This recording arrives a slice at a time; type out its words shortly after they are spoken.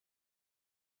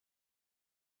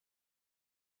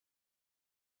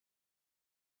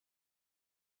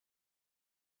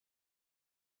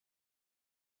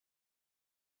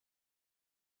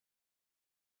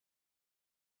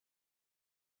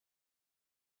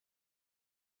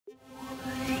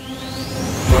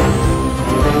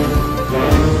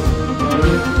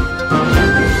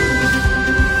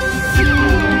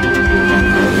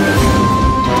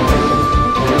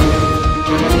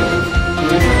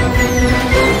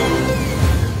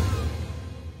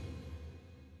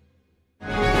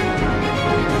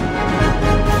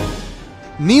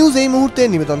News এই মুহূর্তে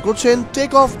নিবেদন করছেন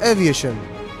টেক অফ এভিয়েশন।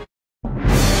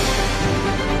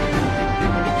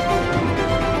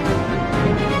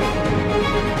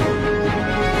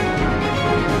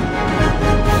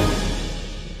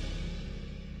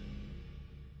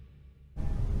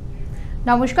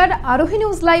 নমস্কার, আরোহি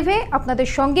নিউজ লাইভে আপনাদের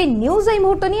সঙ্গে নিউজ এই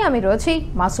মুহূর্ত নিয়ে আমি রয়েছি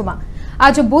মাসুমা।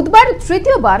 আজ বুধবার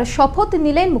তৃতীয়বার শপথ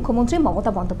নিলেন মুখ্যমন্ত্রী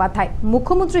মমতা বন্দ্যোপাধ্যায়।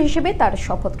 মুখ্যমন্ত্রী হিসেবে তার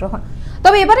শপথ গ্রহণ,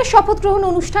 তবে এবারে শপথ গ্রহণ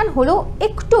অনুষ্ঠান হলো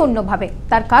একটু অন্যভাবে।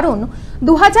 তার কারণ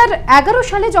 2011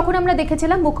 সালে যখন আমরা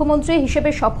দেখেছিলাম মুখ্যমন্ত্রী হিসেবে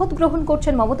শপথ গ্রহণ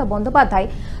করছেন মমতা বন্দ্যোপাধ্যায়,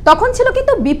 তখন ছিল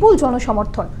কিন্তু বিপুল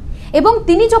জনসমর্থন এবং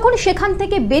তিনি যখন সেখান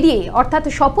থেকে বেরিয়ে অর্থাৎ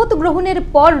শপথ গ্রহণের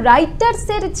পর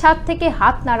রাইটার্সের ছাদ থেকে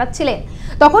হাত নাড়াচ্ছিলেন,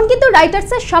 তখন কিন্তু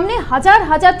রাইটার্সের সামনে হাজার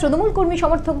হাজার তৃণমূল কর্মী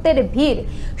সমর্থকদের ভিড়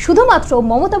শুধুমাত্র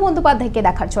মমতা বন্দ্যোপাধ্যায়কে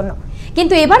দেখার জন্য।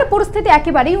 কিন্তু এবার পরিস্থিতি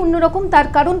একেবারেই অন্যরকম। তার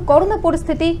কারণ করোনা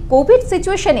পরিস্থিতি, কোভিড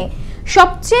সিচুয়েশনে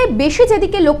সবচেয়ে বেশি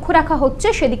যেদিকে লক্ষ্য রাখা হচ্ছে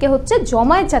সেদিকে হচ্ছে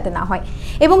জমায়েত যাতে না হয়,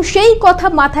 এবং সেই কথা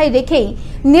মাথায় রেখেই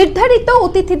নির্ধারিত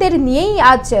অতিথিদের নিয়েই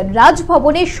আজ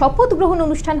রাজভবনে শপথ গ্রহণ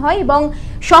অনুষ্ঠান হয় এবং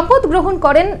শপথ গ্রহণ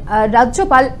করেন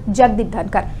রাজ্যপাল জগদীপ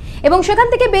ধনখড়। এবং সেখান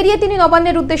থেকে বেরিয়ে তিনি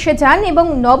নবান্নের উদ্দেশ্যে যান এবং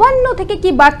নবান্ন থেকে কি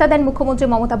বার্তা দেন মুখ্যমন্ত্রী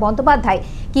মমতা বন্দ্যোপাধ্যায়,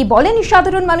 কি বলেন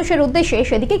সাধারণ মানুষের উদ্দেশ্যে,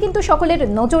 সেদিকে কিন্তু সকলের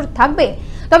নজর থাকবে।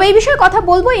 তবে এই বিষয়ে কথা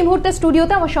বলবো এই মুহূর্তে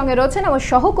স্টুডিওতে আমার সঙ্গে রয়েছেন আমার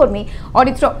সহকর্মী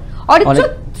অরিত্র। অরিত্র,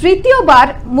 তৃতীয়বার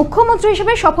মুখ্যমন্ত্রী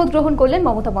হিসেবে শপথ গ্রহণ করলেন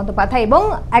মমতা বন্দ্যোপাধ্যায় এবং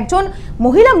একজন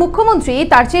মহিলা মুখ্যমন্ত্রী,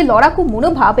 তার যে লড়াকু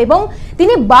মনোভাব এবং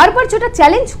তিনি বারবার যেটা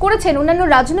চ্যালেঞ্জ করেছেন অন্যান্য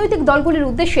রাজনৈতিক দলগুলির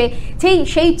উদ্দেশ্যে,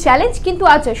 সেই চ্যালেঞ্জ কিন্তু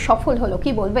আজ সফল হলো,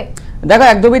 কি বলবে? দেখো,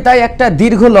 একদমই তাই। একটা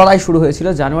দীর্ঘ লড়াই শুরু হয়েছিল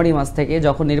জানুয়ারি মাস থেকে,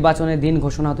 যখন নির্বাচনের দিন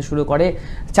ঘোষণা হতে শুরু করে।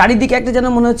 চারিদিকে একটা যেন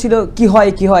মনে হচ্ছিল কি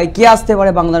হয় কে আসতে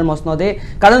পারে বাংলার মসনদে,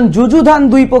 কারণ যুযুধান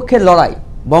দুই পক্ষের লড়াই।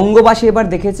 বঙ্গবাসী এবার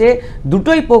দেখেছে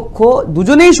দুটোই পক্ষ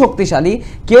দুজনেই শক্তিশালী।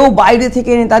 কেউ বাইরে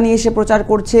থেকে নেতা নিয়ে এসে প্রচার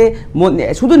করছে,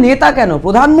 শুধু নেতা কেন,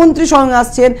 প্রধানমন্ত্রী সঙ্গে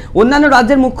আসছেন, অন্যান্য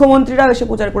রাজ্যের মুখ্যমন্ত্রীরাও এসে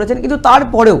প্রচার করেছেন। কিন্তু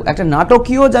তারপরেও একটা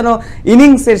নাটকীয় যেন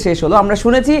ইনিংসের শেষ হলো। আমরা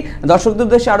শুনেছি, দর্শকদের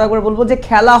উদ্দেশ্যে আরো একবার বলবো যে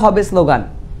খেলা হবে স্লোগান।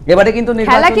 এবারে কিন্তু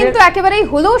খেলা কিন্তু একেবারেই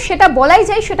হলো, সেটা বলাই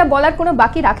যায়, সেটা বলার কোনো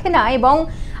বাকি রাখে না। এবং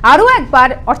আরো একবার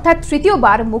অর্থাৎ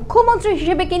তৃতীয়বার মুখ্যমন্ত্রী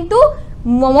হিসেবে কিন্তু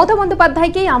মমতা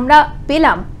বন্দ্যোপাধ্যায়কেই আমরা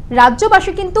পেলাম।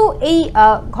 রাজ্যবাসী কিন্তু এই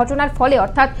ঘটনার ফলে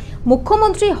অর্থাৎ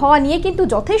মুখ্যমন্ত্রী হওয়া নিয়ে কিন্তু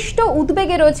যথেষ্ট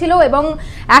উদ্বেগে রয়েছিল এবং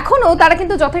এখনো তারা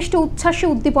কিন্তু যথেষ্ট উচ্ছ্বাসে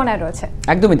উদ্দীপনায় রয়েছে।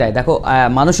 একদমই তাই। দেখো,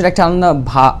 মানুষের একটা আনন্দ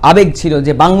আবেগ ছিল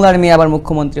যে বাংলার মেয়ে আবার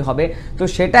মুখ্যমন্ত্রী হবে, তো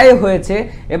সেটাই হয়েছে।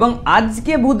 এবং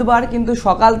আজকে বুধবার কিন্তু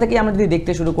সকাল থেকে আমরা যদি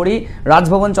দেখতে শুরু করি,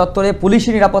 রাজভবন চত্বরে পুলিশি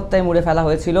নিরাপত্তায় মুড়ে ফেলা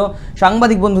হয়েছিল,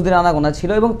 সাংবাদিক বন্ধুদের আনাগোনা ছিল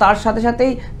এবং তার সাথে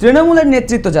সাথেই তৃণমূলের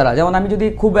নেতৃত্ব যারা, যেমন আমি যদি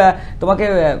খুব তোমাকে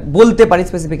বলতে পারি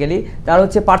স্পেসিফিক্যালি, তার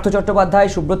হচ্ছে পার্থ চট্টোপাধ্যায়,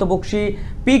 সুব্রত বক্সী,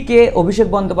 পিকে, অভিষেক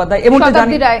বন্দ্যোপাধ্যায় এবং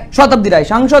শতাব্দী রায়,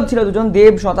 সাংসদ ছিল দুজন,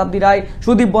 দেব, শতাব্দী রায়,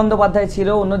 সুদীপ বন্দ্যোপাধ্যায় ছিল।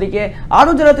 অন্যদিকে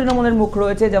আরো যারা তৃণমূলের মুখ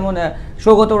রয়েছে যেমন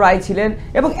সৌগত রায় ছিলেন।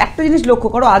 এবং একটা জিনিস লক্ষ্য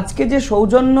করো, আজকে যে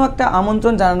সৌজন্য একটা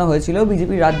আমন্ত্রণ জানানো হয়েছিল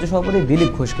বিজেপির রাজ্য সভাপতি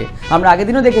দিলীপ ঘোষকে, আমরা আগের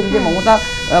দিনও দেখেছি যে মমতা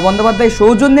বন্দ্যোপাধ্যায়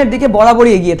সৌজন্যের দিকে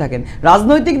বরাবরই এগিয়ে থাকেন।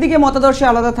 রাজনৈতিক দিকে মতাদর্শে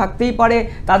আলাদা থাকতেই পারে,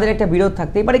 তাদের একটা বিরোধ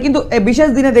থাকতেই পারে, কিন্তু বিশেষ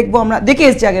দিনে দেখবো, আমরা দেখে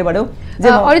এসেছি আগের বারেও যে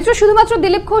অরিত্র শুধুমাত্র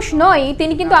দিলীপ ঘোষ নয়,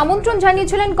 তিনি কিন্তু আমন্ত্রণ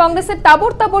জানিয়েছিলেন কংগ্রেসের তাবড়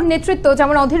তাবড় নেতৃত্ব,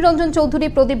 যেমন অধীর রঞ্জন চৌধুরী,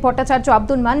 প্রদীপ ভট্টাচার্য,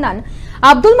 আব্দুল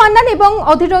মান্নান এবং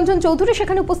অধীর রঞ্জন চৌধুরী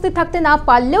সেখানে উপস্থিত থাকতে না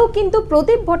পারলেও কিন্তু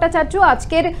প্রদীপ ভট্টাচার্য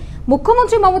আজকের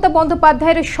মুখ্যমন্ত্রী মমতা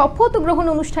বন্দ্যোপাধ্যায়ের শপথ গ্রহণ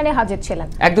অনুষ্ঠানে হাজির ছিলেন।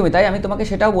 একদমই তাই, আমি তোমাকে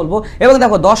সেটাও বলবো। এবং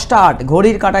দেখো 10টা 8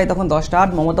 ঘড়ির কাঁটায় তখন 10টা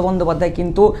 8 মমতা বন্দ্যোপাধ্যায়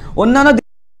কিন্তু অন্যান্য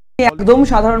একদম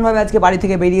সাধারণভাবে আজকে বাড়ি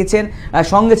থেকে বেরিয়েছেন।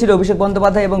 সঙ্গে ছিল অভিষেক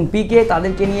বন্দ্যোপাধ্যায় এবং পিকে,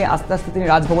 তাদেরকে নিয়ে আস্তে আস্তে তিনি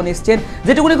রাজভবনে এসেছেন।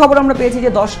 যেটুকুনি খবর আমরা পেয়েছি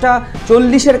যে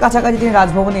 10:40 কাছাকাছি তিনি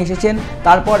রাজভবনে এসেছেন,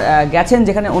 তারপর গেছেন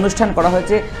যেখানে অনুষ্ঠান করা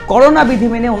হয়েছে। করোনা বিধি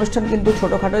মেনে অনুষ্ঠান কিন্তু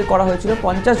ছোটোখাটোই করা হয়েছিল,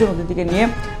 50 জন অতিথিকে নিয়ে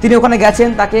তিনি ওখানে গেছেন।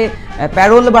 তাকে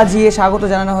প্যারোল বাজিয়ে স্বাগত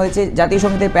জানানো হয়েছে, জাতীয়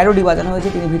সঙ্গীতের প্যারোডি বাজানো হয়েছে,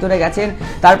 তিনি ভিতরে গেছেন।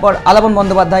 তারপর আলাপন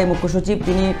বন্দ্যোপাধ্যায় মুখ্য সচিব,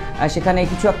 তিনি সেখানে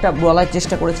কিছু একটা বলার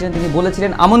চেষ্টা করেছিলেন, তিনি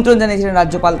বলেছিলেন, আমন্ত্রণ জানিয়েছিলেন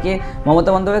রাজ্যপালকে,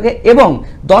 মমতা বন্দ্যোপাধ্যায়কে। এবং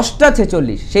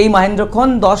 10:46 সেই মহেন্দ্রক্ষণ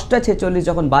 10:46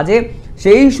 যখন বাজে,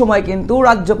 সেই সময় কিন্তু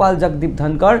রাজ্যপাল জগদীপ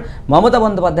ধনখড় মমতা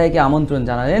বন্দ্যোপাধ্যায়কে আমন্ত্রণ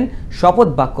জানালেন শপথ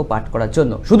বাক্য পাঠ করার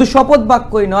জন্য। শুধু শপথ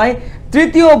বাক্যই নয়,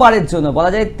 তৃতীয়বারের জন্য, বলা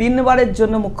যায় 3বারের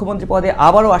জন্য মুখ্যমন্ত্রী পদে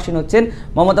আবারও আসীন হচ্ছেন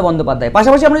মমতা বন্দ্যোপাধ্যায়।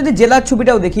 পাশাপাশি আমরা যদি জেলার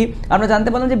ছবিটাও দেখি, আমরা জানতে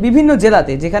পারলাম যে বিভিন্ন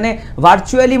জেলাতে যেখানে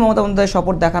ভার্চুয়ালি মমতা বন্দ্যোপাধ্যায়ের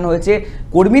শপথ দেখানো হয়েছে,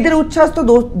 কর্মীদের উচ্ছ্বাস তো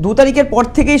 2 তারিখের পর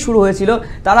থেকেই শুরু হয়েছিল।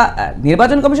 তারা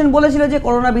নির্বাচন কমিশন বলেছিল যে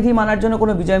করোনা বিধি মানার জন্য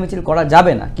কোনো বিজয় মিছিল করা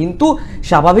যাবে না, কিন্তু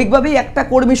স্বাভাবিকভাবেই একটা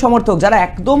কর্মী সমর্থক যারা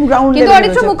একদম গ্রাউন্ড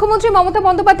অরিত্র, মুখ্যমন্ত্রী মমতা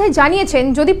বন্দ্যোপাধ্যায় জানিয়েছেন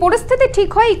যদি পরিস্থিতি ঠিক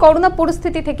হয় এই করোনা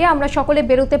পরিস্থিতি থেকে আমরা সকলে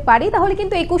বেরোতে পারি তাহলে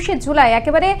কিন্তু 21শে জুলাই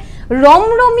একেবারে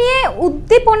রমরমিয়ে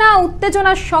উদ্দীপনা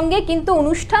উত্তেজনার সঙ্গে কিন্তু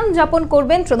অনুষ্ঠান যাপন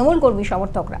করবেন তৃণমূল কর্মী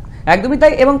সমর্থকরা। একদমই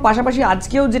তাই। এবং পাশাপাশি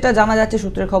আজকেও যেটা জানা যাচ্ছে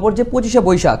সূত্রের খবর যে 25শে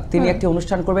বৈশাখ তিনি একটি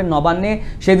অনুষ্ঠান করবেন নবান্নে।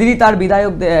 সেদিনই তার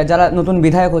বিধায়ক, যারা নতুন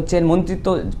বিধায়ক হচ্ছেন, মন্ত্রিত্ব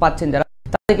পাচ্ছেন যারা,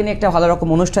 তাদেরকে নিয়ে একটা ভালো রকম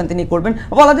অনুষ্ঠান তিনি করবেন।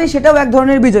 বলা যায় সেটাও এক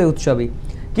ধরনের বিজয় উৎসবই।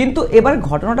 কিন্তু এবার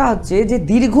ঘটনাটা হচ্ছে যে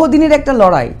দীর্ঘদিনের একটা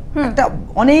লড়াই, একটা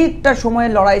অনেকটা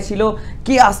সময়ের লড়াই ছিল,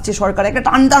 কে আসছে সরকার, একটা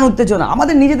টান টান উত্তেজনা,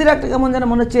 আমাদের নিজেদের একটা কেমন যেন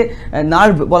মনে হচ্ছে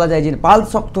নার্ভ বলা যায় যে পালস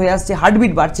শক্ত হয়ে আসছে,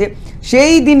 হার্টবিট বাড়ছে,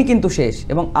 সেই দিন কিন্তু শেষ।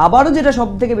 এবং আবারও যেটা সব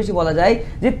থেকে বেশি বলা যায়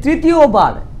যে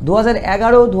তৃতীয়বার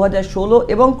 2011, 2016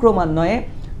 এবং ক্রমান্বয়ে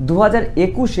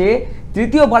 2021-এ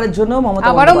তৃতীয়বারের জন্য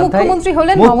মুখ্যমন্ত্রী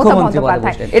হলেন মমতা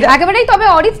বন্দ্যোপাধ্যায়। একেবারেই। তবে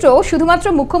অরিত্র, শুধুমাত্র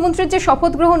মুখ্যমন্ত্রীর যে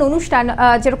শপথ গ্রহণ অনুষ্ঠান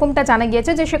যেরকমটা জানা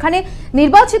গিয়েছে যে সেখানে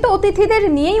নির্বাচিত অতিথিদের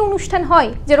নিয়েই অনুষ্ঠান হয়,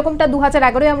 যেরকমটা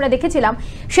 2011-এ আমরা দেখেছিলাম,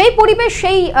 সেই পরিবেশ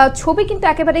সেই ছবি কিন্তু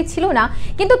একেবারেই ছিল না।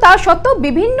 কিন্তু তা সত্ত্বেও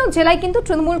বিভিন্ন জেলায় কিন্তু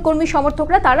তৃণমূল কর্মী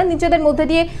সমর্থকরা তারা নিজেদের মধ্যে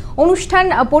দিয়ে অনুষ্ঠান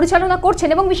পরিচালনা করছেন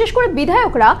এবং বিশেষ করে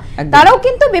বিধায়করা তারাও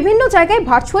কিন্তু বিভিন্ন জায়গায়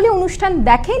ভার্চুয়ালি অনুষ্ঠান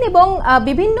দেখেন এবং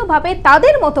বিভিন্নভাবে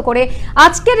তাদের মতো করে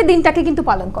আজকের দিনটাকে কিন্তু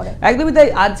পালন করে। একদমই তাই।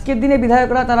 আজকের দিনে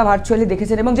বিধায়করা তারা ভার্চুয়ালি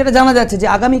দেখেছেন এবং যেটা জানা যাচ্ছে যে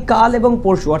আগামী কাল এবং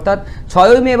পরশু অর্থাৎ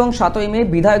 6ই মে এবং 7ই মে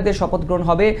বিধায়কদের শপথ গ্রহণ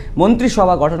হবে,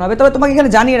 মন্ত্রিসভা গঠন হবে। তবে তোমাকে এখানে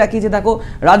জানিয়ে রাখি যে দেখো,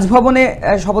 রাজভবনে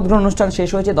শপথ গ্রহণ অনুষ্ঠান শেষ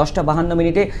হয়েছে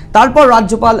 10:52। তারপর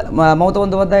রাজ্যপাল মমতা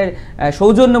বন্দ্যোপাধ্যায়ের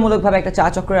সৌজন্যমূলকভাবে একটা চা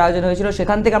চক্রের আয়োজন হয়েছিল।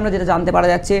 সেখান থেকে আমরা যেটা জানতে পারা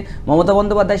যাচ্ছে মমতা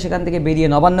বন্দ্যোপাধ্যায় সেখান থেকে বেরিয়ে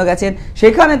নবান্ন গেছেন।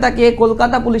 সেখানে তাকে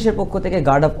কলকাতা পুলিশের পক্ষ থেকে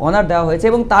গার্ড অফ অনার দেওয়া হয়েছে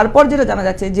এবং তারপর যেটা জানা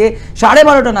যাচ্ছে যে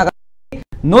 12:30 নাগাদ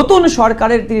নতুন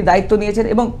সরকারের তিনি দায়িত্ব নিয়েছেন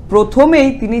এবং প্রথমেই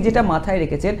তিনি যেটা মাথায়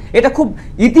রেখেছেন, এটা খুব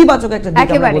ইতিবাচক একটা দিক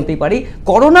আমরা বলতেই পারি,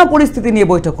 করোনা পরিস্থিতি নিয়ে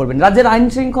বৈঠক করবেন। রাজ্যের আইন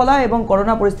শৃঙ্খলা এবং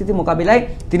করোনা পরিস্থিতি মোকাবিলায়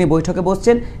তিনি বৈঠকে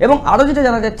বসছেন এবং আরো যেটা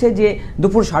জানা যাচ্ছে যে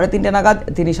দুপুর 3:30 নাগাদ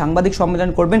তিনি সাংবাদিক সম্মেলন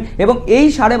করবেন এবং এই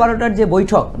 12:30টার যে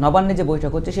বৈঠক, নবান্নে যে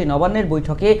বৈঠক হচ্ছে, সেই নবান্নের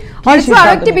বৈঠকে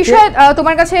আরেকটি বিষয়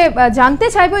তোমার কাছে জানতে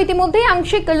চাইবো। ইতিমধ্যেই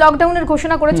আংশিক লকডাউনের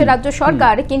ঘোষণা করেছে রাজ্য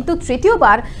সরকার, কিন্তু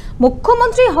তৃতীয়বার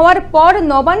মুখ্যমন্ত্রী হওয়ার পর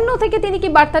নবান্ন থেকে তিনি কি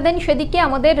বার্তা দেন সেদিকে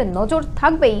আমাদের নজর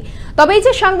থাকবেই। তবে এই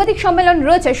যে সাংবাদিক সম্মেলন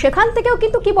রয়েছে সেখান থেকেও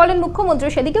কিন্তু কি বলেন মুখ্যমন্ত্রী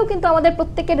সেদিকেও কিন্তু আমাদের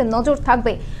প্রত্যেকের নজর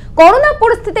থাকবে। করোনা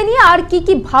পরিস্থিতি নিয়ে আর কি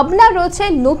কি ভাবনা রয়েছে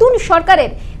নতুন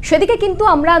সরকারের সেদিকে কিন্তু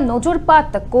আমরা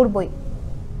নজরপাত করবই।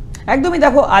 একদমই।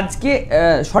 দেখো, আজকে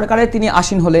সরকারে তিনি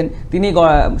আসীন হলেন, তিনি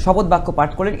শপথ বাক্য পাঠ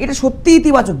করলেন, এটা সত্যি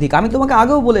ইতিবাচক দিক। আমি তোমাকে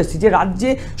আগেও বলেছি যে রাজ্যে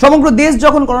সমগ্র দেশ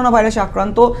যখন করোনা ভাইরাসে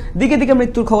আক্রান্ত, দিকে দিকে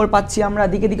মৃত্যুর খবর পাচ্ছি আমরা,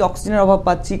 দিকে দিকে অক্সিজেনের অভাব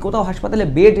পাচ্ছি, কোথাও হাসপাতালে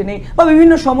বেড নেই বা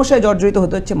বিভিন্ন সমস্যায় জর্জরিত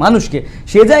হতে হচ্ছে মানুষকে,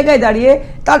 সে জায়গায় দাঁড়িয়ে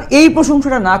তার এই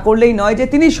প্রশংসাটা না করলেই নয় যে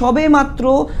তিনি সবে মাত্র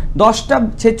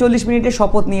 10:46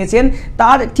 শপথ নিয়েছেন।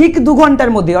 তার ঠিক 2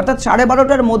 ঘন্টার মধ্যে অর্থাৎ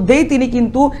 12:30টার মধ্যেই তিনি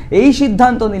কিন্তু এই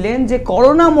সিদ্ধান্ত নিলেন যে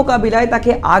করোনা মোকাবিলায়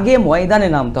তাকে আগে ময়দানে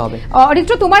নামতে হবে।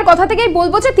 অরিত্র, তোমার কথা থেকেই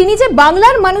বলবো যে তিনি যে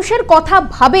বাংলার মানুষের কথা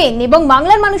ভাবেন এবং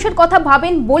বাংলার মানুষের কথা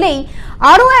ভাবেন বলেই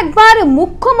আরো একবার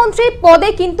মুখ্যমন্ত্রী পদে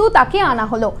কিন্তু তাকে আনা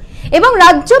হলো এবং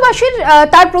রাজ্যবাসীর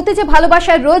তার প্রতি যে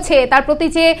ভালোবাসা রয়েছে, তার প্রতি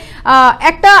যে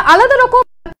একটা আলাদা রকম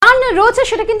রয়েছে,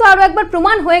 সেটা কিন্তু আরো একবার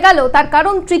প্রমাণ হয়ে গেল। তার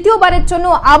কারণ তৃতীয়বারের জন্য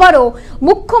আবারও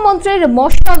মুখ্যমন্ত্রীর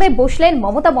মসনদে বসলেন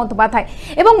মমতা বন্দ্যোপাধ্যায়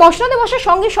এবং মসনদে বসার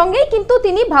সঙ্গে সঙ্গেই কিন্তু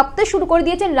তিনি ভাবতে শুরু করে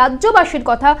দিয়েছেন রাজ্যবাসীর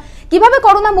কথা, কিভাবে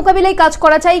করোনা মোকাবিলায় কাজ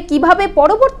করা যায়, কিভাবে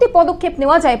পরবর্তী পদক্ষেপ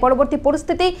নেওয়া যায়, পরবর্তী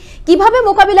পরিস্থিতি কিভাবে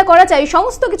মোকাবিলা করা যায়,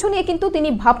 সমস্ত কিছু নিয়ে কিন্তু তিনি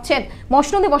ভাবছেন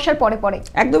মসনদে বসার পরে পরে।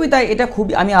 একদমই তাই। এটা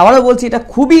খুবই, আমি আবারও বলছি, এটা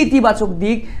খুবই ইতিবাচক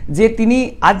দিক যে তিনি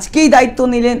আজকেই দায়িত্ব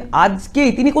নিলেন, আজকেই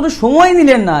তিনি কোনো সময়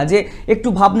নিলেন না যে একটু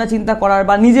ভাবনা চিন্তা করার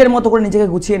বা নিজের মতো করে নিজেকে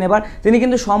গুছিয়ে নেবার। তিনি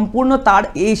কিন্তু সম্পূর্ণ তার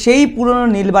সেই পুরনো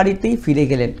নীলবাড়িতেই ফিরে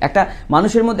গেলেন। একটা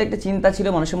মানুষের মধ্যে একটা চিন্তা ছিল,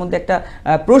 মানুষের মধ্যে একটা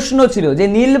প্রশ্ন ছিল যে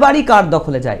নীলবাড়ি কার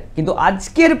দখলে যায়, কিন্তু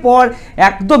আজকের পর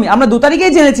একদমই আমরা 2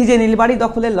 তারিখেই জেনেছি যে নীলবাড়ি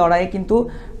দখলের লড়াইয়ে কিন্তু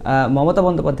মমতা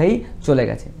বন্দ্যোপাধ্যায় চলে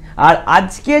গেছে। আর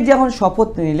আজকে যখন শপথ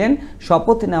নিলেন,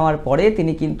 শপথ নেওয়ার পরে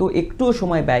তিনি কিন্তু একটুও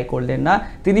সময় ব্যয় করলেন না,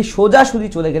 তিনি সোজাসুজি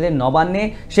চলে গেলেন নবান্নে।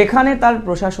 সেখানে তার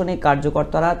প্রশাসনিক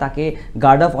কার্যকর্তারা তাকে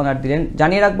গার্ড অফ অনার দিলেন।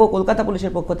 জানিয়ে রাখবো কলকাতা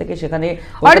পুলিশের পক্ষ থেকে সেখানে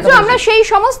আমরা সেই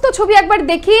সমস্ত ছবি একবার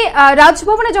দেখি।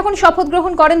 রাজভবনে যখন শপথ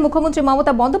গ্রহণ করেন মুখ্যমন্ত্রী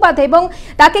মমতা বন্দ্যোপাধ্যায় এবং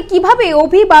তাকে কিভাবে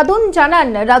অভিবাদন জানান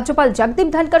রাজ্যপাল জগদীপ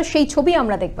ধনকর, সেই ছবি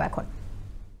আমরা দেখবো এখন।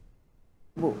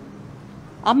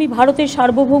 আমি ভারতের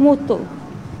সার্বভৌমত্ব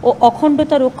ও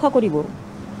অখণ্ডতা রক্ষা করিব।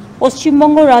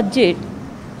 পশ্চিমবঙ্গ রাজ্যের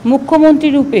মুখ্যমন্ত্রী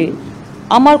রূপে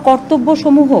আমার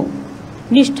কর্তব্যসমূহ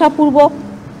নিষ্ঠাপূর্বক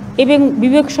এবং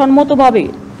বিবেকসম্মতভাবে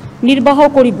নির্বাহ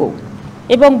করিব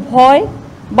এবং ভয়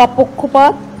বা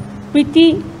পক্ষপাত, প্রীতি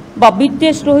বা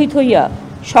বিদ্বেষ রহিত হইয়া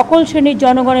সকল শ্রেণীর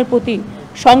জনগণের প্রতি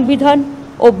সংবিধান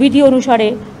ও ও বিধি অনুসারে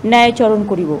ন্যায়াচরণ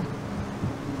করিব।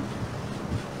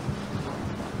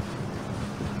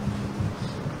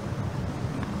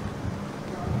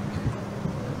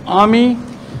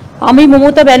 আমি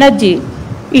মমতা ব্যানার্জি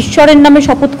ঈশ্বরের নামে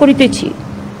শপথ করিতেছি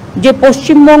যে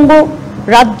পশ্চিমবঙ্গ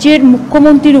রাজ্যের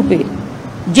মুখ্যমন্ত্রী রূপে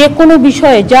যে কোনো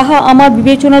বিষয়ে যাহা আমার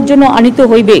বিবেচনার জন্য আনিত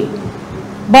হইবে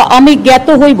বা আমি জ্ঞাত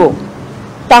হইব,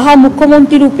 তাহা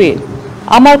মুখ্যমন্ত্রী রূপে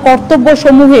আমার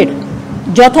কর্তব্যসমূহের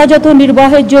যথাযথ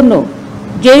নির্বাহের জন্য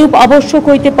যেরূপ আবশ্যক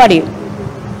হইতে পারে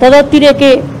তদতিরেকে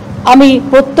আমি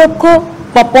প্রত্যক্ষ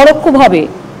বা পরোক্ষভাবে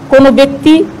কোনো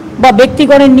ব্যক্তি বা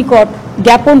ব্যক্তিগণের নিকট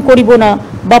জ্ঞাপন করিব না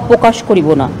বা প্রকাশ করিব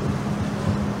না।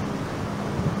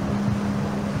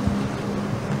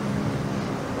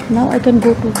 Now I can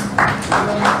go to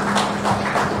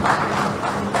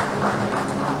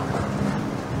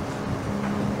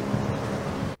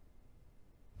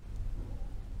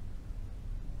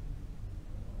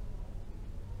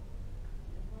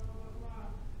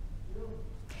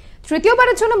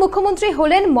তৃতীয়বারের জন্য মুখ্যমন্ত্রী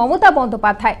হলেন মমতা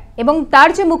বন্দ্যোপাধ্যায় এবং তার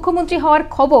যে মুখ্যমন্ত্রী হওয়ার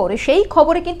খবর, সেই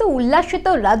খবরে কিন্তু উল্লাসিত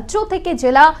রাজ্য থেকে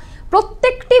জেলা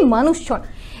প্রত্যেকটি মানুষজন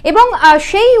এবং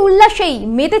সেই উল্লাসেই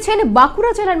মেতেছেন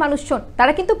বাঁকুড়া জেলার মানুষজন।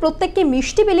 তারা কিন্তু প্রত্যেককে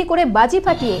মিষ্টি বিলি করে বাজি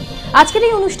ফাটিয়ে আজকের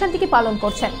এই অনুষ্ঠানটিকে পালন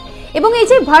করছেন এবং এই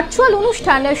যে ভার্চুয়াল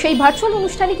অনুষ্ঠান, সেই ভার্চুয়াল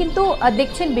অনুষ্ঠানে কিন্তু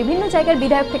দেখছেন বিভিন্ন জায়গার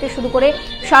বিধায়ক থেকে শুরু করে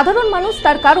সাধারণ মানুষ।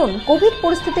 তার কারণ কোভিড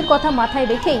পরিস্থিতির কথা মাথায়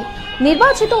রেখেই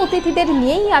নির্বাচিত অতিথিদের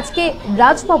নিয়েই আজকে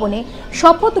রাজভবনে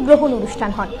শপথ গ্রহণ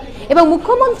অনুষ্ঠান হয় এবং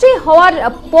মুখ্যমন্ত্রী হওয়ার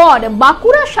পর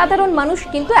বাঁকুড়ার সাধারণ মানুষ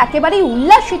কিন্তু একেবারেই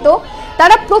উল্লাসিত।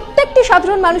 তারা প্রত্যেকটি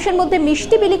সাধারণ মানুষের মধ্যে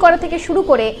মিষ্টি বিলি করা থেকে শুরু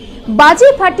করে বাজি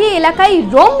ফাটিয়ে এলাকায়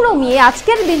রমরমিয়ে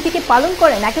আজকের দিনটিকে পালন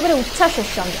করেন একেবারে উচ্ছ্বাসের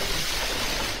সঙ্গে।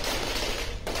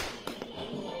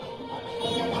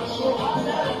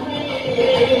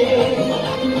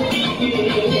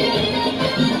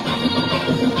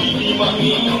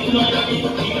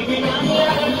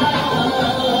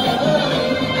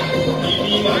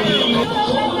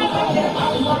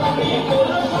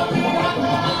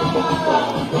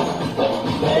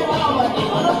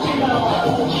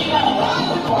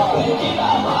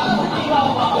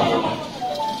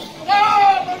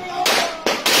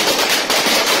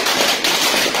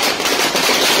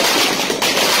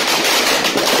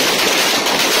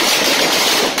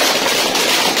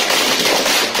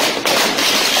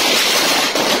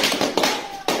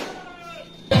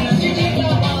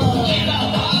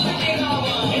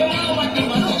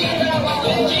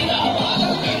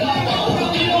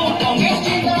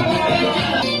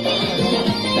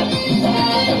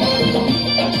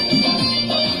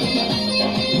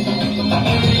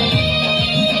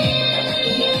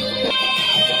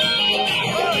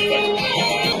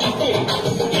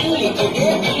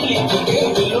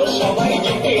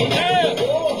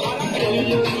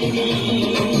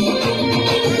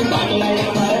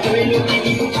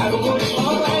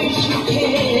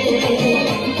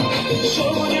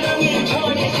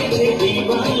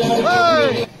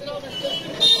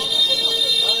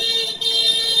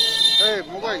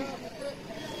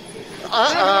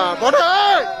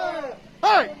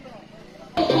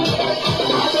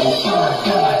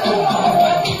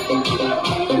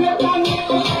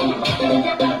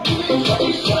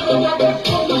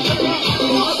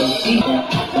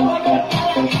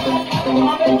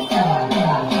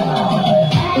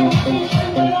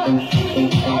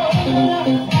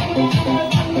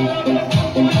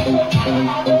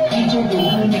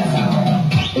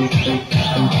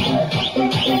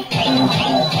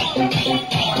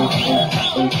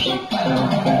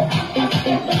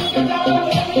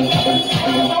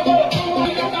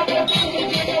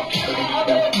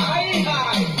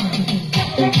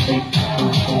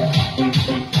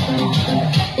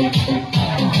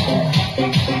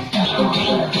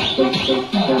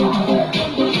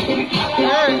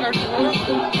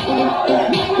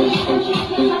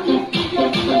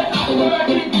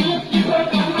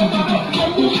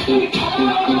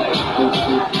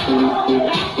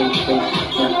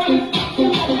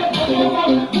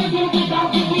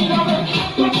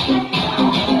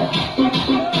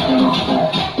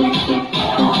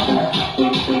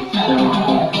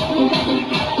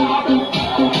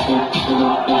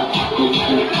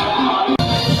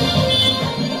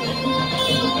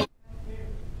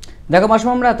 দেখো মাসুম,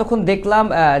 আমরা এতক্ষণ দেখলাম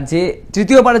যে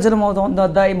তৃতীয়বারের জন্য মমতা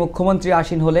বন্দ্যোপাধ্যায় মুখ্যমন্ত্রী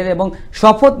আসীন হলেন এবং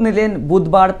শপথ নিলেন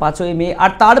বুধবার 5ই মে।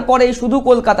 আর তারপরে শুধু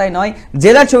কলকাতায় নয়,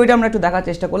 জেলার ছবিটা আমরা একটু দেখার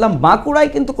চেষ্টা করলাম। বাঁকুড়ায়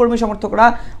কিন্তু কর্মী সমর্থকরা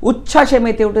উচ্ছ্বাসে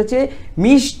মেতে উঠেছে,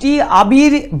 মিষ্টি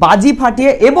আবির বাজি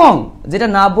ফাটিয়ে, এবং যেটা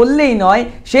না বললেই নয়,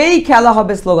 সেই খেলা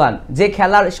হবে স্লোগান, যে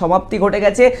খেলার সমাপ্তি ঘটে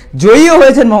গেছে, জয়ীও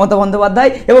হয়েছেন মমতা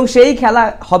বন্দ্যোপাধ্যায়, এবং সেই খেলা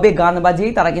হবে গান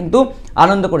বাজিয়েই তারা কিন্তু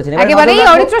আনন্দ করেছেন। একেবারেই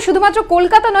অরিত্র, শুধুমাত্র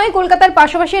কলকাতা নয়, কলকাতার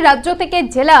পাশাপাশি রাজ্য থেকে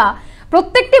জেলা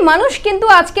প্রত্যেকটি মানুষ কিন্তু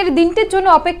আজকের দিনটির জন্য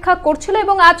অপেক্ষা করছিল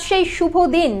এবং আজ সেই শুভ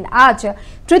দিন। আজ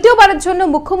তৃতীয়বারের জন্য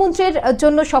মুখ্যমন্ত্রীর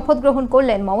জন্য শপথ গ্রহণ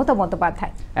করলেন মমতা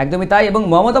বন্দ্যোপাধ্যায়। একদমই তাই, এবং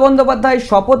মমতা বন্দ্যোপাধ্যায়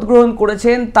শপথ গ্রহণ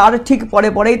করেছেন তার ঠিক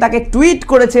পরেই তাকে টুইট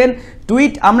করেছেন।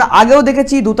 টুইট আমরা আগেও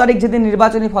দেখেছি, 2 তারিখ যেদিন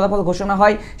নির্বাচনী ফলাফল ঘোষণা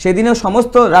হয় সেদিনেও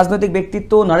সমস্ত রাজনৈতিক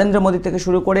ব্যক্তিত্ব নরেন্দ্র মোদী থেকে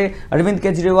শুরু করে অরবিন্দ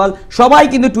কেজরিওয়াল সবাই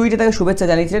কিন্তু টুইটে তাকে শুভেচ্ছা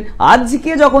জানিয়েছিলেন।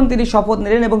 আজকে যখন তিনি শপথ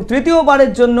নিলেন এবং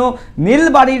তৃতীয়বারের জন্য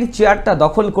নীলবাড়ির চেয়ারটা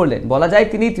দখল করলেন, বলা যায়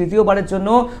তিনি তৃতীয়বারের জন্য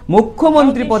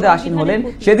মুখ্যমন্ত্রী পদে আসীন হলেন,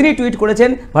 সেদিনই টুইট করেছেন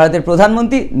ভারতের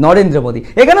প্রধানমন্ত্রী নরেন্দ্র মোদী।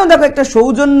 এখানেও দেখো একটা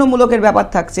সৌজন্যমূলকের ব্যাপার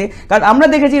থাকছে, কারণ আমরা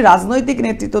দেখেছি রাজনৈতিক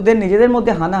নেতৃত্বদের নিজেদের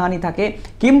মধ্যে হানাহানি থাকে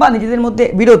কিংবা নিজেদের মধ্যে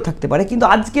বিরোধ থাকতে পারে, কিন্তু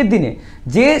আজকের দিনে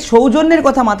যে সৌজন্যের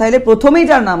কথা মাথায় এলে প্রথমেই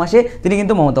যার নাম আসে তিনি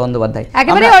কিন্তু মমতা বন্দ্যোপাধ্যায়।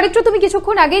 একেবারে অরিত্র, তুমি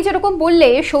কিছুক্ষণ আগেই যেরকম বললে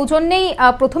সৌজন্যেই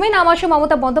প্রথমেই নাম আসে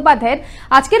মমতা বন্দ্যোপাধ্যায়ের,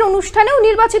 আজকের অনুষ্ঠানেও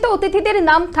নির্বাচিত অতিথিদের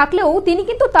নাম থাকলেও তিনি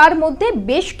কিন্তু তার মধ্যে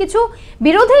বেশ কিছু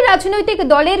বিরোধী রাজনৈতিক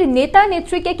দলের নেতা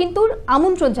নেত্রীকে কিন্তু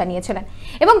আমন্ত্রণ জানিয়েছিলেন।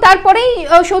 এবং তারপরেই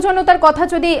সৌজন্যতার কথা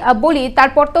যদি বলি,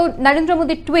 তারপর তো নরেন্দ্র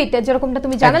মোদীর টুইট যেরকমটা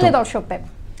তুমি জানালে দর্শকদের,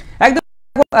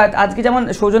 আজকে যেমন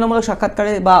সৌজন্যমূলক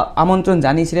সাক্ষাৎকারে বা আমন্ত্রণ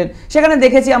জানিয়েছিলেন, সেখানে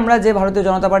দেখেছি আমরা যে ভারতীয়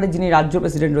জনতা পার্টির যিনি রাজ্য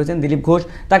প্রেসিডেন্ট রয়েছেন দিলীপ ঘোষ,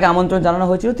 তাকে আমন্ত্রণ জানানো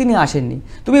হয়েছিল, তিনি আসেননি।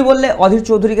 তুমি বললে অধীর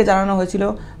চৌধুরীকে জানানো হয়েছিল,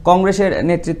 কংগ্রেসের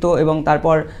নেতৃত্ব, এবং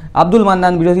তারপর আব্দুল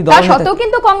মান্নান বিরোধী দল সত্ত্বেও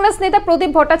কিন্তু কংগ্রেস নেতা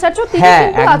প্রদীপ ভট্টাচার্য তিনি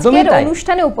কিন্তু আজকের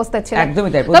অনুষ্ঠানে উপস্থিত ছিলেন।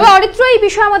 একদমই তাই। তবে অরিত্র, এই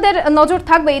বিষয়ে আমাদের নজর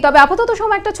থাকবেই। তবে আপাতত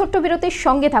সময় একটা ছোট্ট বিরতির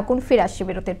সঙ্গে থাকুন, ফিরে আসছি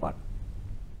বিরতির পর।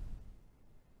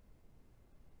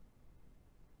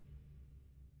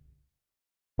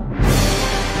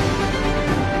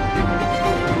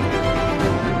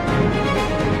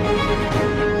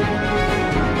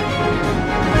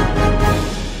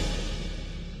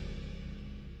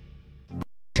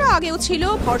 আগেও ছিল,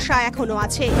 ভরসা এখনো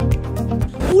আছে।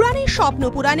 উড়ানের স্বপ্ন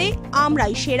পুরানে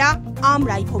আমরাই সেরা,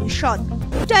 আমরাই ভবিষ্যৎ।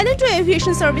 Talent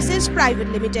aviation services private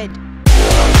limited.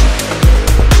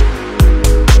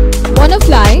 Wanna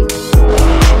fly?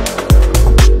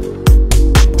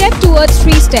 Step towards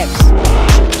 3 steps.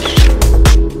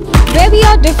 Where we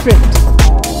are different.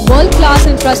 World-class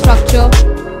infrastructure,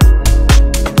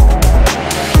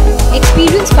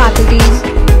 experienced faculties,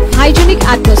 hygienic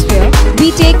atmosphere. We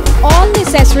take all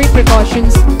necessary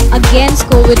precautions against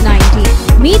COVID-19.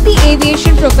 Meet the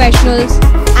aviation professionals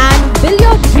and build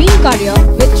your dream career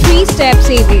with 3 Steps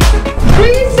Aviation.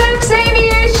 3 Steps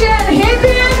Aviation! Hip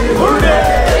hip! Hooray!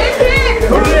 Hip hip!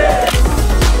 Hooray!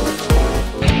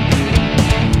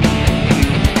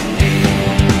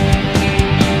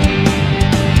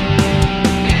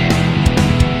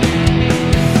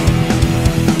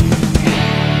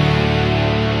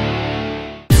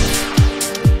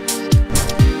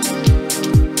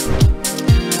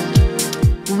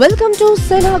 Welcome to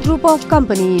Sinha Group of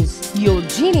Companies, your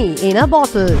genie in a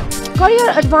bottle. Career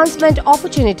advancement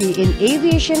opportunity in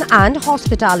aviation and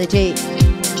hospitality.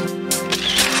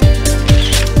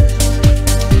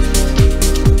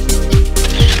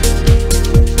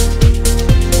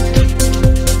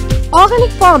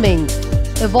 Organic farming,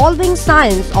 evolving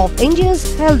science of India's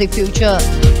healthy future.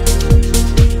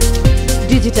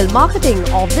 Digital marketing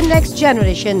of the next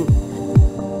generation.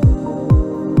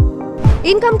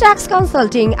 Income tax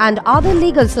consulting and other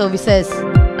legal services.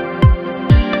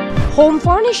 Home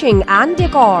furnishing and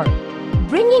decor,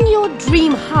 bringing your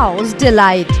dream house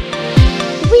delight.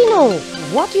 We know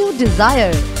what you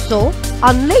desire, so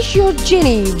unleash your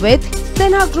genie with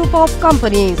Sinha Group of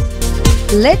Companies.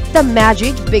 Let the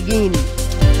magic begin.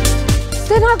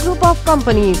 Sinha Group of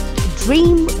Companies,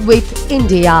 dream with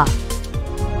India.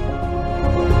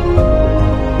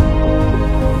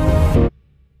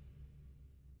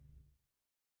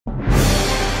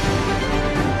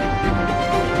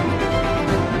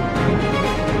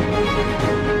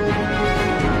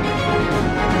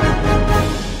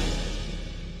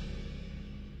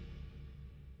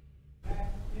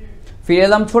 ফিরে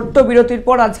এলাম ছোট্ট বিরতির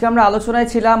পর। আজকে আমরা আলোচনায়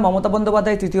ছিলাম মমতা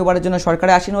বন্দ্যোপাধ্যায় তৃতীয়বারের জন্য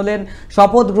সরকারে আসীন হলেন,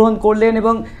 শপথ গ্রহণ করলেন,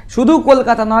 এবং শুধু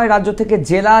কলকাতা নয় রাজ্য থেকে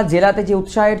জেলাতে যে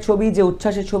উৎসাহের ছবি, যে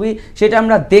উচ্ছ্বাসের ছবি সেটা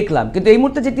আমরা দেখলাম। কিন্তু এই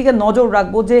মুহূর্তে যেদিকে নজর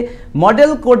রাখবো যে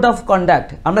মডেল কোড অফ কন্ডাক্ট,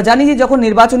 আমরা জানি যে যখন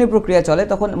নির্বাচনী প্রক্রিয়া চলে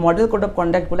তখন মডেল কোড অফ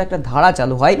কন্ডাক্ট বলে একটা ধারা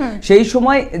চালু হয়। সেই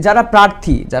সময় যারা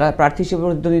প্রার্থী হিসেবে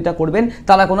প্রতিদ্বন্দ্বিতা করবেন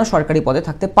তারা কোনো সরকারি পদে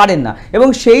থাকতে পারেন না, এবং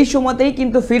সেই সময়তেই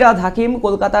কিন্তু ফিরহাদ হাকিম,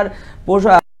 কলকাতার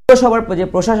সভার যে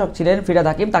প্রশাসক ছিলেন ফিরহাদ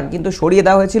হাকিম, তাকে কিন্তু সরিয়ে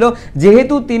দেওয়া হয়েছিল,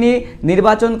 যেহেতু তিনি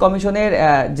নির্বাচন কমিশনের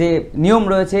যে নিয়ম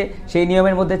রয়েছে সেই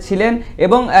নিয়মের মধ্যে ছিলেন,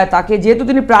 এবং তাকে যেহেতু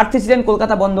তিনি প্রার্থী ছিলেন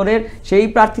কলকাতা বন্দরের, সেই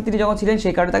প্রার্থী তিনি যখন ছিলেন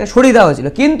সেই কারণে তাকে সরিয়ে দেওয়া হয়েছিল।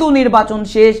 কিন্তু নির্বাচন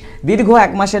শেষ, দীর্ঘ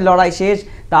 1 মাসের লড়াই শেষ,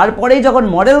 তারপরেই যখন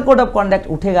মডেল কোড অফ কন্ডাক্ট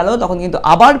উঠে গেল তখন কিন্তু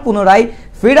আবার পুনরায়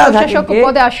ফিরহাদ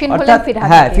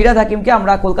হাকিমকে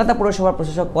আমরা কলকাতা পুরসভার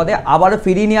প্রশাসক পদে আবারও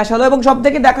ফিরিয়ে নিয়ে আসা হলো এবং সব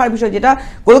থেকে দেখার বিষয় যেটা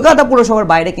কলকাতা পুরসভার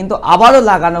বাইরে কিন্তু আবারও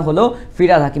লাগানো হলো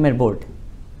ফিরহাদ হাকিমের বোর্ড।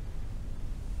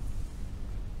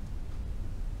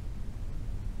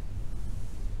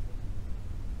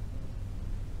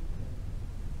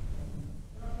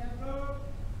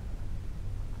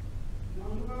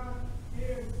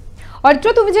 অর্থ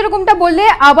তুমি যেরকমটা বললে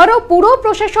আবারও পুরো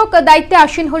প্রশাসক দায়িত্বে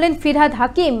আসীন হলেন ফিরহাদ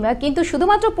হাকিম, কিন্তু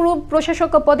শুধুমাত্র পুরো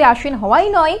প্রশাসক পদে আসীন হওয়াই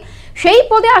নয়, সেই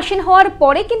পদে আসীন হওয়ার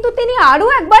পরে কিন্তু তিনি আরও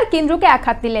একবার কেন্দ্রকে এক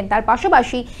হাত দিলেন। তার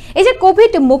পাশাপাশি এই যে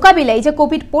কোভিড মোকাবিলা, এই যে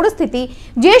কোভিড পরিস্থিতি,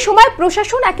 যে সময়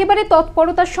প্রশাসন একেবারে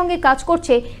তৎপরতার সঙ্গে কাজ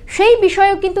করছে সেই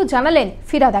বিষয়েও কিন্তু জানালেন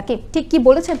ফিরহাদ হাকিম। ঠিক কি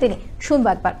বলেছেন তিনি, শুনবো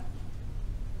একবার।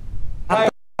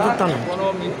 কোনো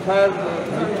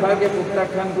মিথ্যাকে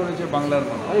প্রত্যাখ্যান করেছে বাংলার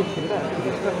মানুষ।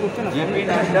 জেপি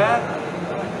নাড্ডা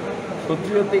সত্যি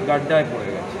সত্যি গাড্ডায় পড়ে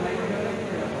গেছে,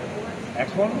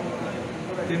 এখন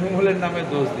তৃণমূলের নামে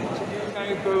দোষ দিচ্ছে।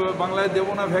 আমি বাংলায়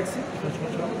দেবো না ভ্যাকসিন,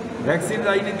 ভ্যাকসিন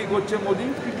রাজনীতি করছে মোদি।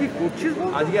 কি করছিস?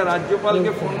 আজকে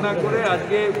রাজ্যপালকে ফোন না করে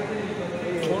আজকে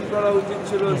ফোন করা উচিত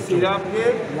ছিল শ্রীরামকে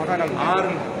আর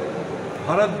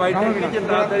ভারত বায়োটেককে, যে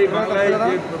তাড়াতাড়ি বাংলায়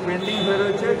যে পেন্ডিং হয়ে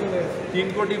রয়েছে 3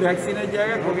 কোটি ভ্যাকসিনের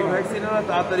জায়গায় কত ভ্যাকসিন হলো,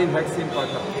 তাড়াতাড়ি ভ্যাকসিন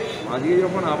পাঠাও। আজকে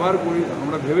যখন আবার করি,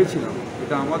 আমরা ভেবেছিলাম,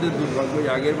 এটা আমাদের দুর্ভাগ্য,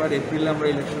 আগের বার এপ্রিলে আমরা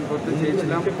ইলেকশন করতে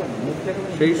চেয়েছিলাম,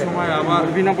 সেই সময় আবার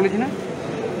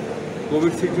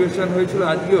কোভিড সিচুয়েশন হয়েছিল।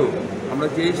 আজকেও আমরা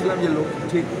চেয়েছিলাম যে লোক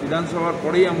ঠিক বিধানসভার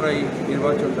পরেই আমরা এই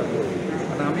নির্বাচনটা করব,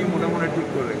 মানে আমি মনে মনে ঠিক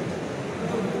করে রেখেছি,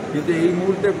 কিন্তু এই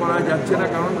মুহূর্তে করা যাচ্ছে না,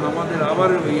 কারণ আমাদের আবার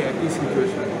ওই একই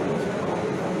সিচুয়েশন।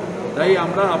 তাই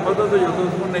আমরা আপাতত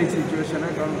যতক্ষণ এই সিচুয়েশনে,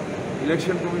 কারণ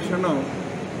ইলেকশন কমিশনও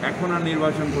এখন আর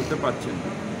নির্বাচন করতে পারছেন না,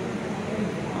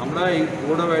 আমরা এই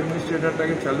বোর্ড অফ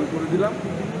অ্যাডমিনিস্ট্রেটরটাকে চালু করে দিলাম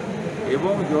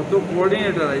এবং যত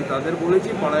কোঅর্ডিনেটর আছে তাদের বলেছি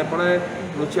পাড়ায় পাড়ায়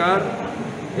প্রচার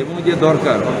এবং যে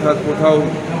দরকার, অর্থাৎ কোথাও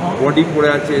বডি পড়ে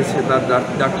আছে, সে তার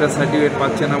ডাক্তার সার্টিফিকেট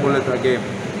পাচ্ছে না বলে তাকে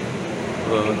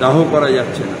দাহ করা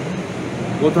যাচ্ছে না,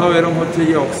 কোথাও এরকম হচ্ছে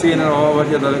যে অক্সিজেনের অভাব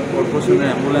আছে, তাদের কর্পোরেশনে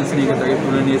অ্যাম্বুলেন্স নিয়ে তাকে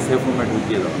তুলে নিয়ে সেফ হোমে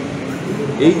ঢুকিয়ে দেওয়া।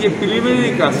 এই যে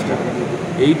প্রিলিমিনারি কাজটা,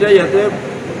 এইটা যাতে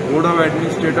বোর্ড অফ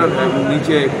অ্যাডমিনিস্ট্রেটর এবং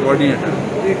নিচে কোঅর্ডিনেটর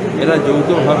এরা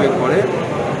যৌথভাবে করে,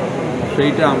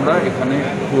 সেইটা আমরা এখানে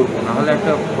করবো, নাহলে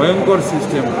একটা ভয়ঙ্কর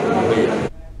সিস্টেম হয়ে যাবে।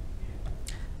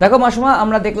 দেখো মাসুমা,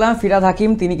 আমরা দেখলাম ফিরহাদ হাকিম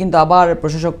তিনি কিন্তু আবার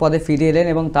প্রশাসক পদে ফিরে এলেন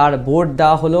এবং তার বোর্ড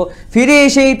দেওয়া হলো। ফিরে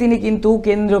এসেই তিনি কিন্তু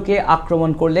কেন্দ্রকে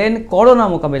আক্রমণ করলেন করোনা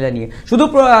মোকাবেলা নিয়ে। শুধু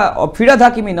ফিরহাদ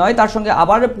হাকিমই নয়, তার সঙ্গে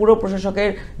আবার পুরো প্রশাসকের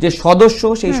যে সদস্য,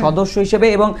 সেই সদস্য হিসেবে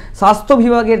এবং স্বাস্থ্য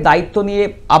বিভাগের দায়িত্ব নিয়ে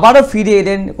আবারও ফিরে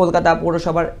এলেন কলকাতা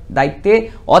পৌরসভার দায়িত্বে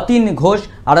অতীন ঘোষ।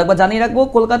 আর একবার জানিয়ে রাখবো,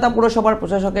 কলকাতা পৌরসভার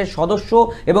প্রশাসকের সদস্য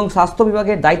এবং স্বাস্থ্য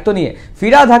বিভাগের দায়িত্ব নিয়ে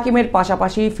ফিরহাদ হাকিমের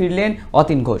পাশাপাশি ফিরলেন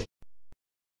অতীন ঘোষ।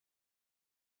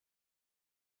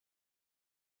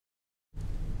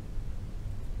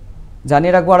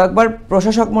 জানিয়ে রাখবো আর একবার,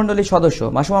 প্রশাসক মণ্ডলীর সদস্য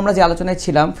মাসুম, আমরা যে আলোচনায়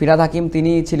ছিলাম, ফিরহাদ হাকিম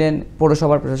তিনি ছিলেন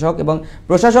পৌরসভার প্রশাসক এবং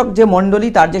প্রশাসক যে মণ্ডলী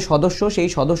তার যে সদস্য, সেই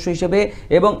সদস্য হিসেবে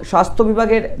এবং স্বাস্থ্য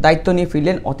বিভাগের দায়িত্ব নিয়ে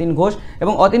ফিরলেন অতীন ঘোষ।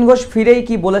 এবং অতীন ঘোষ ফিরেই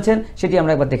কি বলেছেন সেটি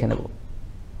আমরা একবার দেখে নেব।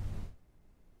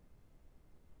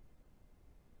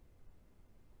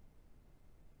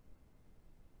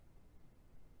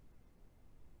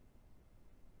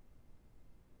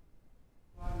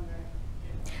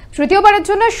 তৃতীয়বারের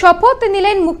জন্য শপথ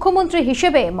নিলেন মুখ্যমন্ত্রী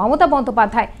হিসেবে মমতা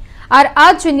বন্দ্যোপাধ্যায়। আর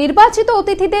আজ নির্বাচিত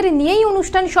অতিথিদের নিয়েই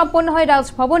অনুষ্ঠান সম্পন্ন হয়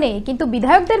রাজভবনে, কিন্তু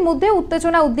বিধায়কদের মধ্যে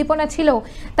উত্তেজনা উদ্দীপনা ছিল।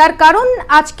 তার কারণ,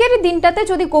 আজকের দিনটাতে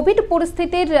যদি কোভিড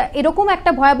পরিস্থিতির এরকম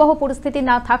একটা ভয়াবহ পরিস্থিতি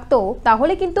না থাকতো,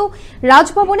 তাহলে কিন্তু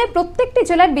রাজভবনে প্রত্যেকটি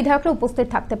জেলার বিধায়করা উপস্থিত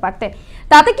থাকতে পারতেন।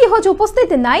 তাতে কি হচ্ছে, উপস্থিত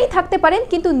নাই থাকতে পারেন,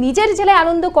 কিন্তু নিজের জেলায়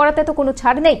আনন্দ করাতে তো কোনো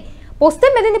ছাড় নেই।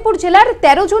 পশ্চিম মেদিনীপুর জেলার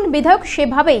 13 জন বিধায়ক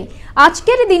সেভাবেই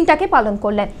আজকের দিনটাকে পালন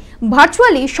করলেন।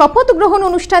 ভার্চুয়ালি শপথ গ্রহণ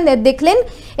অনুষ্ঠান দেখলেন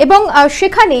এবং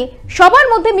সেখানে সবার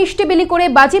মধ্যে মিষ্টি বিলি করে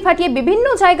বাজি ফাটিয়ে বিভিন্ন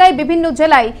জায়গায় বিভিন্ন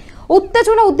জেলায়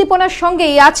উত্তেজনা উদ্দীপনার সঙ্গে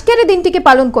আজকের দিনটিকে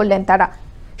পালন করলেন তারা।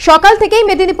 সকাল থেকেই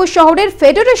মেদিনীপুর শহরের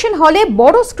ফেডারেশন হলে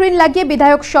বড় স্ক্রিন লাগিয়ে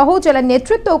বিধায়ক সহ জেলার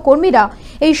নেতৃত্ব ও কর্মীরা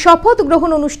এই শপথ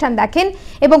গ্রহণ অনুষ্ঠান দেখেন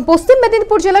এবং পশ্চিম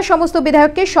মেদিনীপুর জেলার সমস্ত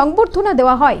বিধায়ককে সংবর্ধনা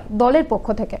দেওয়া হয় দলের পক্ষ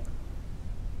থেকে।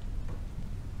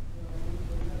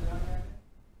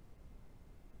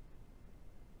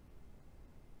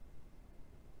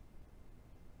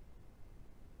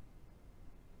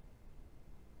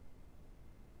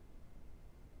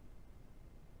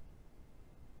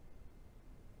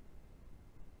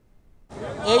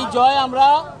 এই জয় আমরা,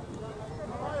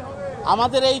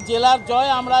 আমাদের এই জেলার জয়,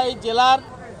 আমরা এই জেলার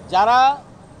যারা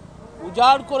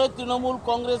উজাড় করে তৃণমূল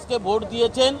কংগ্রেসকে ভোট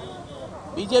দিয়েছেন,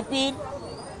 বিজেপির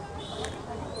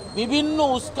বিভিন্ন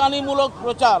উস্কানিমূলক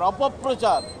প্রচার,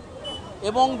 অপপ্রচার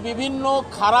এবং বিভিন্ন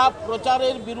খারাপ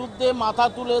প্রচারের বিরুদ্ধে মাথা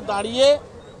তুলে দাঁড়িয়ে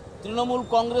তৃণমূল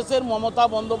কংগ্রেসের মমতা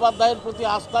বন্দ্যোপাধ্যায়ের প্রতি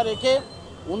আস্থা রেখে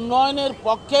উন্নয়নের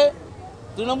পক্ষে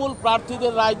তৃণমূল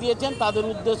প্রার্থীদের রায় দিয়েছেন, তাদের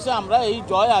উদ্দেশ্যে আমরা এই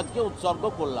জয় আজকে উৎসর্গ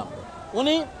করলাম।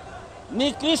 উনি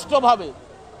নিকৃষ্টভাবে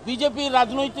বিজেপির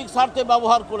রাজনৈতিক স্বার্থে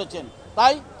ব্যবহার করেছেন,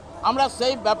 তাই আমরা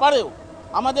সেই ব্যাপারেও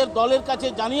আমাদের দলের কাছে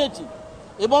জানিয়েছি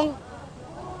এবং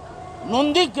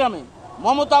নন্দীগ্রামে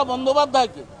মমতা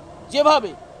বন্দ্যোপাধ্যায়কে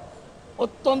যেভাবে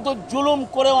অত্যন্ত জুলুম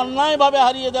করে অন্যায়ভাবে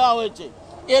হারিয়ে দেওয়া হয়েছে,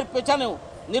 এর পেছনেও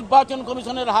নির্বাচন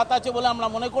কমিশনের হাত আছে বলে আমরা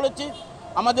মনে করেছি।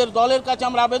 আমাদের দলের কাছে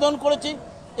আমরা আবেদন করেছি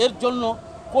এর জন্য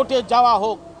কোর্টে যাওয়া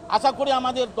হোক। আশা করি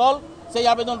আমাদের দল সেই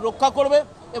আবেদন রক্ষা করবে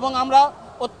এবং আমরা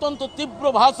অত্যন্ত তীব্র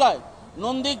ভাষায়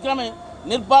নন্দীগ্রামে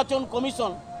নির্বাচন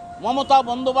কমিশন মমতা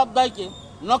বন্দ্যোপাধ্যায়কে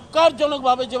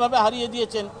নক্কারজনকভাবে যেভাবে হারিয়ে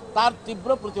দিয়েছেন তার তীব্র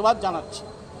প্রতিবাদ জানাচ্ছি।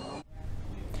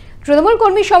 তৃণমূল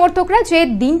কর্মী সমর্থকরা যে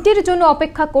দিনটির জন্য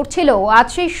অপেক্ষা করছিল, আজ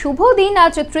সেই শুভ দিন,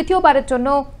 আজ তৃতীয়বারের জন্য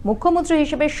মুখ্যমন্ত্রী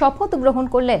হিসেবে শপথ গ্রহণ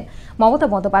করলেন মমতা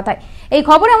বন্দ্যোপাধ্যায়। এই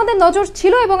খবরে আমাদের নজর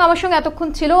ছিল এবং আমার সঙ্গে এতক্ষণ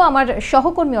ছিল আমার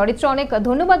সহকর্মী অরিত্র। অনেক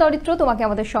ধন্যবাদ অরিত্র তোমাকে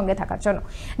আমাদের সঙ্গে থাকার জন্য।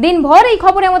 দিনভর এই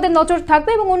খবরে আমাদের নজর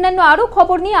থাকবে এবং অন্যান্য আরও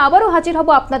খবর নিয়ে আবারও হাজির হব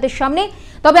আপনাদের সামনে।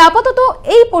 তবে আপাতত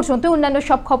এই পর্যন্ত। অন্যান্য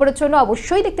সব খবরের জন্য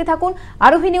অবশ্যই দেখতে থাকুন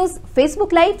আরোহী নিউজ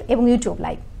ফেসবুক লাইভ এবং ইউটিউব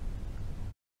লাইভ।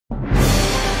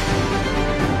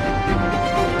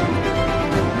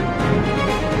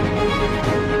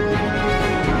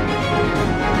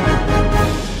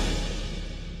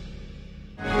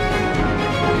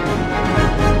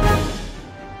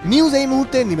 নিউজ এই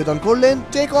মুহূর্তে নিবেদন করলেন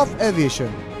টেক অফ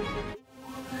এভিয়েশন।